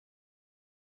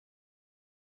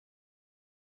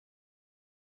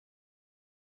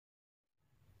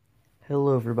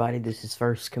Hello everybody, this is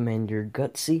First Commander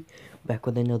Gutsy, back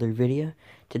with another video.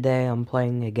 Today I'm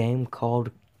playing a game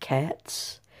called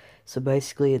C.A.T.S. So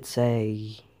basically it's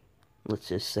let's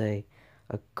just say,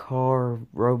 a car,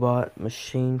 robot,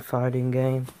 machine fighting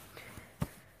game.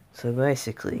 So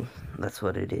basically, that's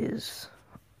what it is,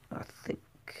 I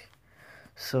think.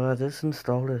 So I just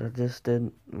installed it, I just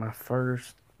did my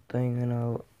first thing and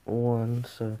I won,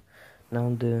 so now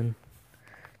I'm doing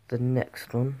the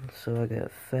next one. So I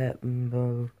got Fat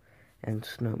Bo and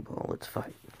Snowball. Let's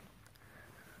fight.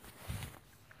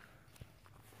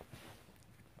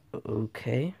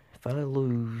 Okay, if I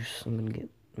lose, I'm gonna get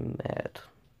mad.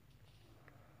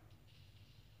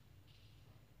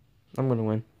 I'm gonna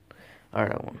win.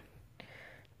 Alright, I won.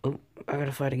 Oh, I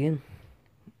gotta fight again.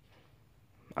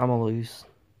 I'm gonna lose.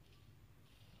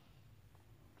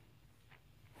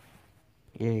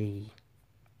 Yay.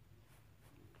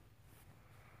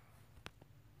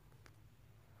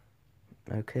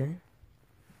 Okay.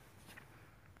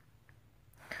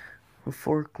 A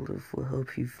forklift will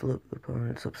help you flip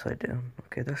opponents upside down.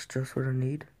 Okay, that's just what I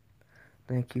need.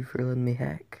 Thank you for letting me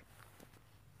hack.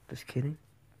 Just kidding.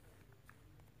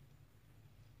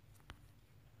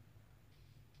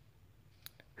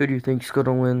 Who do you think's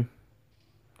gonna win?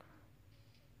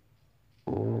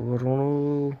 Oh, I don't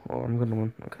know. Oh, I'm gonna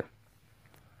win. Okay.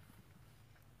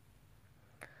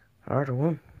 Alright, I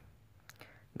won.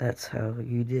 That's how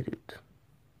you did it.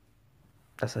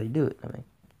 That's how you do it, I mean.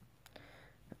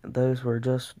 Those were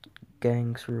just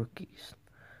gangs rookies.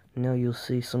 Now you'll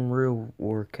see some real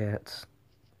war cats.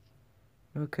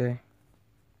 Okay.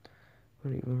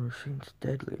 What even machine's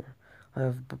deadlier? I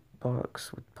have a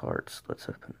box with parts. Let's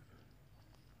open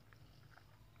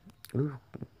it. Ooh,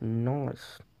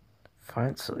 nice.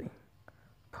 Fancy.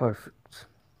 Perfect.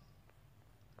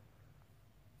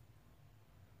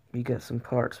 You got some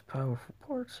parts, powerful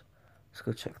parts. Let's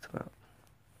go check them out.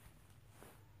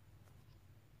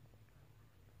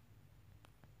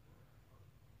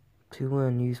 To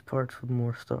win, use parts with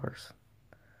more stars.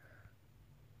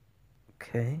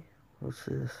 Okay, what's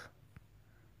this?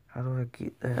 How do I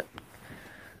get that?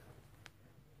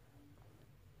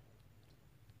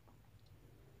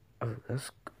 Oh,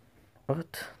 that's...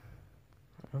 What?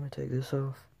 Let me take this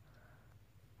off.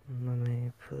 Let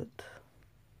me put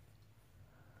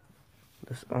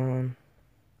this on.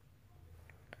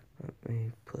 Let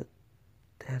me put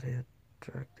that in.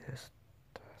 Drag this.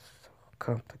 That's so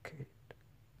complicated.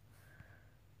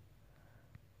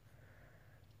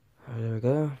 Oh, there we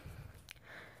go.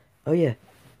 Oh yeah.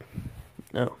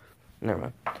 No, never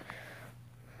mind.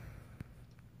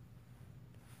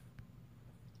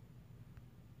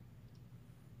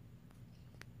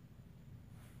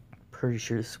 Pretty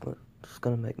sure this is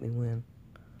gonna make me win.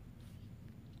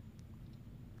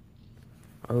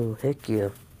 Oh, heck yeah.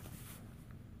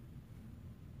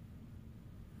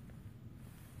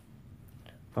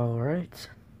 Alright.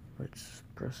 Let's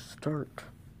press start.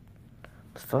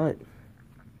 Let's fight.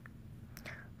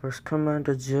 First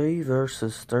Commander G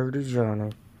versus Sturdy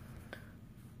Johnny.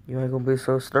 You ain't gonna be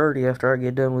so sturdy after I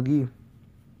get done with you.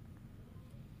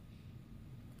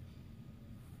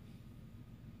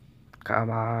 Come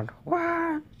on.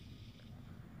 What?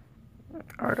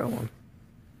 Alright, I won.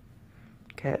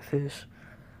 Catfish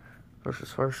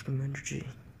versus First Commander G.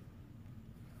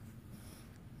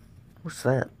 What's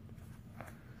that?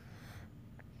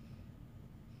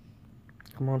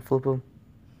 Come on, flip him.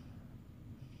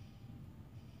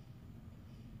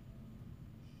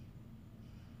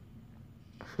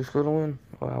 Who's gonna win?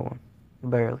 Oh, I won.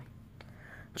 Barely.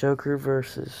 Joker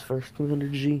versus First Commander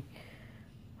G.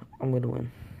 I'm gonna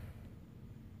win.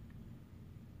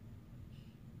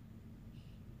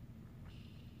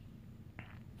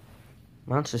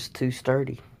 Mine's just too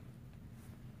sturdy.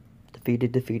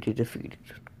 Defeated, defeated, defeated.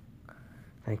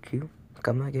 Thank you.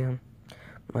 Come again.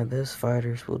 My best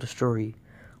fighters will destroy you,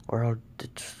 or I'll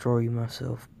destroy you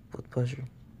myself with pleasure.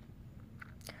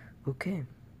 Okay.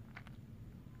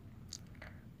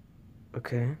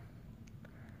 Okay.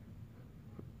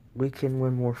 We can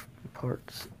win more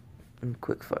parts in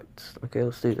quick fights. Okay,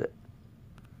 let's do that.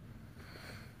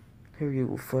 Here you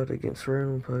will fight against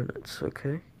random opponents,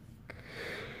 okay?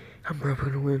 I'm probably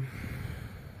gonna win.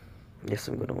 Yes,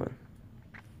 I'm gonna win.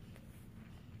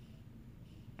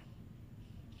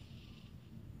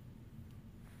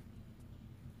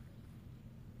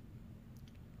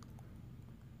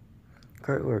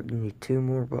 Great work. You need 2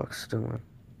 more boxes to win.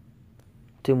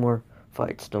 2 more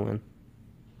fights to win.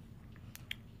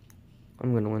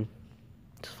 I'm gonna win.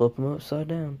 Just flip them upside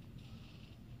down.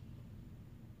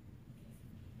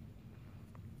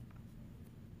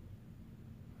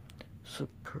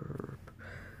 Superb.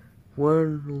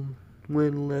 1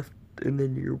 win left and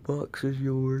then your box is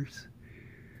yours.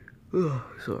 Oh,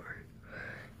 sorry.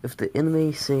 If the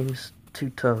enemy seems too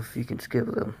tough, you can skip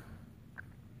them.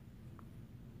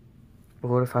 But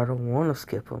what if I don't want to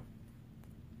skip them?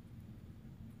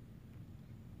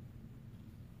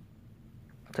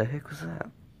 What the heck was that?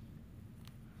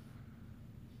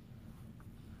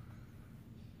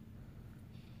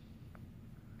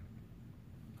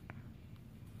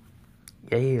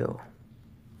 Yeah.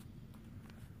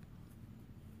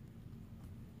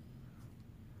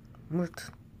 What?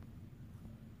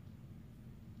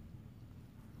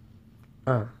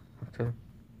 Oh, okay.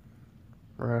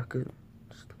 Rocket.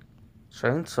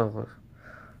 Chainsaw.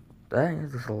 Dang,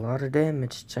 there's a lot of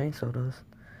damage chainsaw does.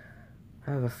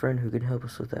 I have a friend who can help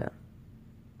us with that.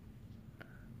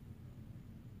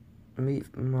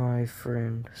 Meet my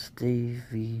friend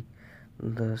Stevie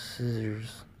the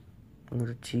Scissors. What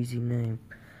a cheesy name.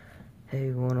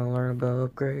 Hey, wanna learn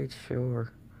about upgrades?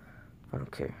 Sure.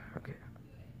 Okay, okay.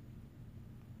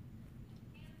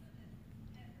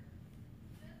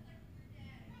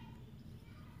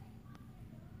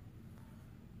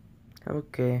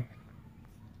 Okay.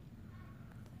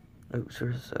 Oops,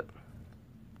 where's that?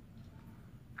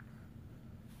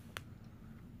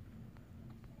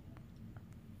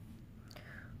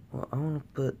 Well, I wanna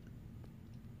put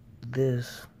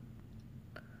this.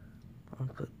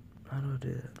 How do I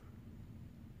do that?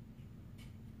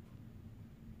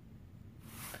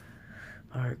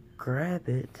 Alright, grab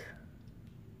it.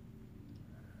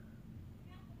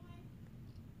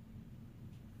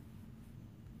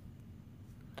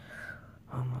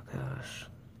 Oh my gosh.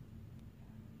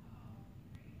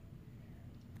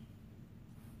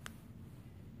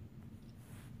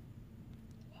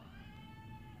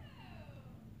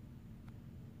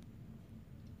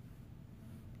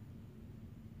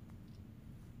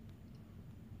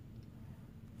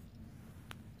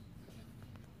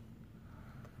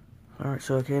 Alright,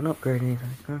 so I can't upgrade anything.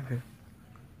 Okay.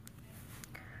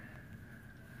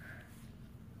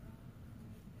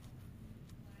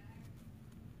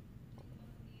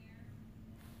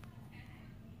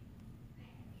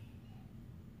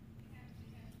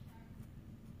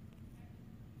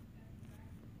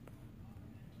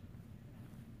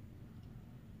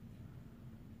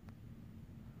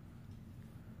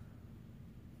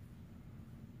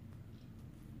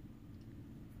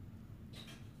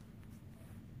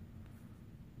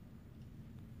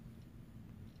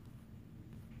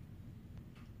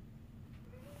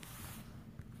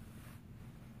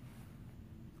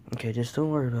 Okay, just don't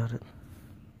worry about it.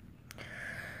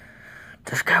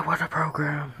 Just get with the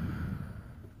program.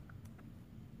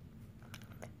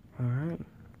 Alright.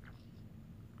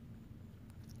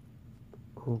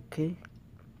 Okay.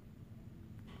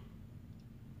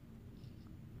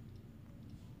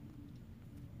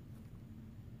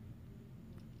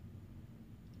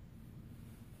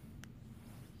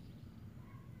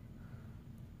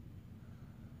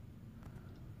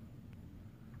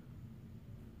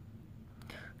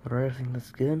 Alright, I think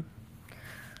that's good.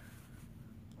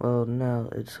 Well, now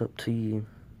it's up to you.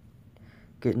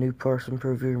 Get new parts,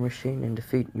 improve your machine, and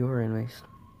defeat your enemies.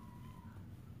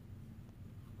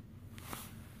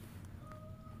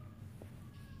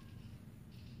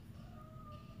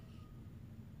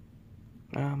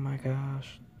 Oh my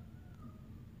gosh.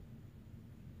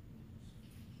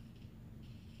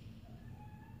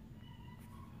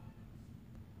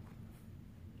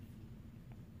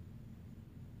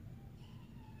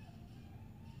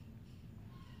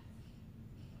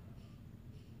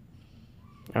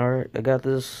 Alright, I got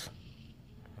this.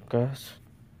 Guys,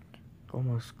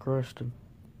 almost crushed him.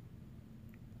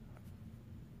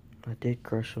 I did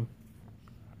crush him.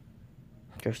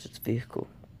 Crushed its vehicle.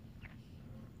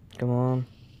 Come on.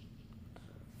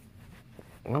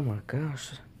 Oh my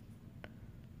gosh.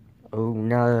 Oh,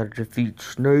 now that I defeat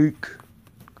Snake,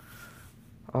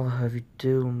 I'll have you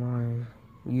do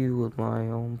you with my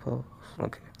own pulse.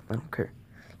 Okay, I don't care.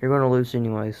 You're gonna lose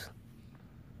anyways.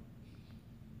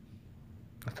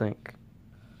 I think.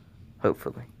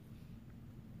 Hopefully.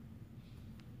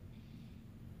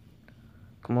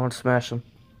 Come on, smash him.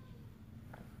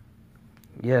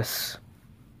 Yes.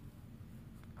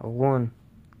 I won.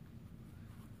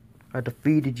 I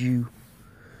defeated you.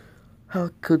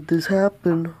 How could this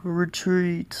happen?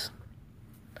 Retreat.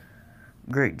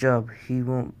 Great job. He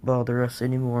won't bother us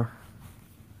anymore.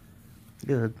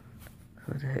 Good.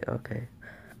 Okay.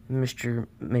 Mr.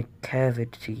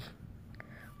 McCavity.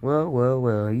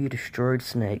 Well, you destroyed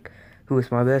Snake, who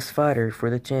was my best fighter for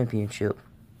the championship.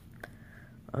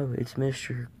 Oh, it's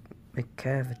Mr.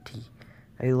 McCavity,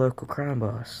 a local crime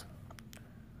boss.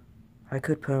 I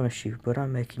could punish you, but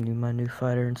I'm making you my new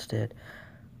fighter instead.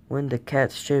 Win the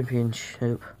C.A.T.S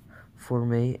championship for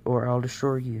me, or I'll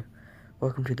destroy you.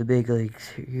 Welcome to the big leagues.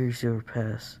 Here's your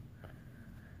pass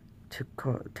to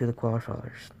the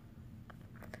qualifiers.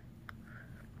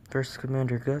 First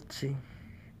Commander Gutsy.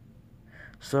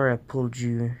 Sorry I pulled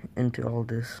you into all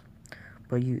this,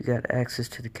 but you got access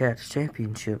to the C.A.T.S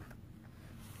championship.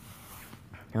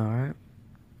 Alright.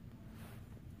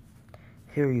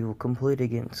 Here you will compete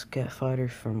against cat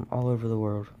fighters from all over the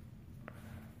world.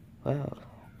 Wow.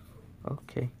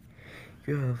 Okay.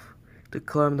 You have to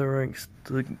climb the ranks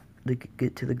to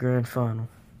get to the grand final.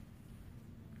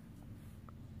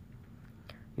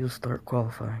 You'll start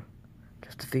qualifying.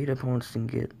 Just defeat opponents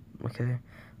and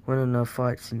win enough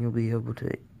fights and you'll be able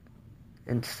to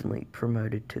instantly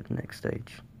promoted to the next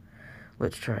stage.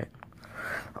 Let's try it.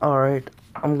 Alright,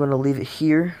 I'm gonna leave it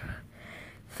here.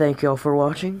 Thank y'all for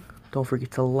watching. Don't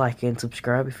forget to like and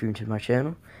subscribe if you're into my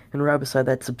channel. And right beside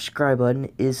that subscribe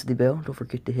button is the bell. Don't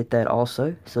forget to hit that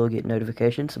also, so you'll get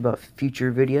notifications about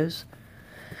future videos.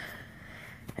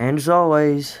 And as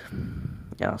always,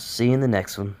 I'll see you in the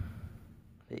next one.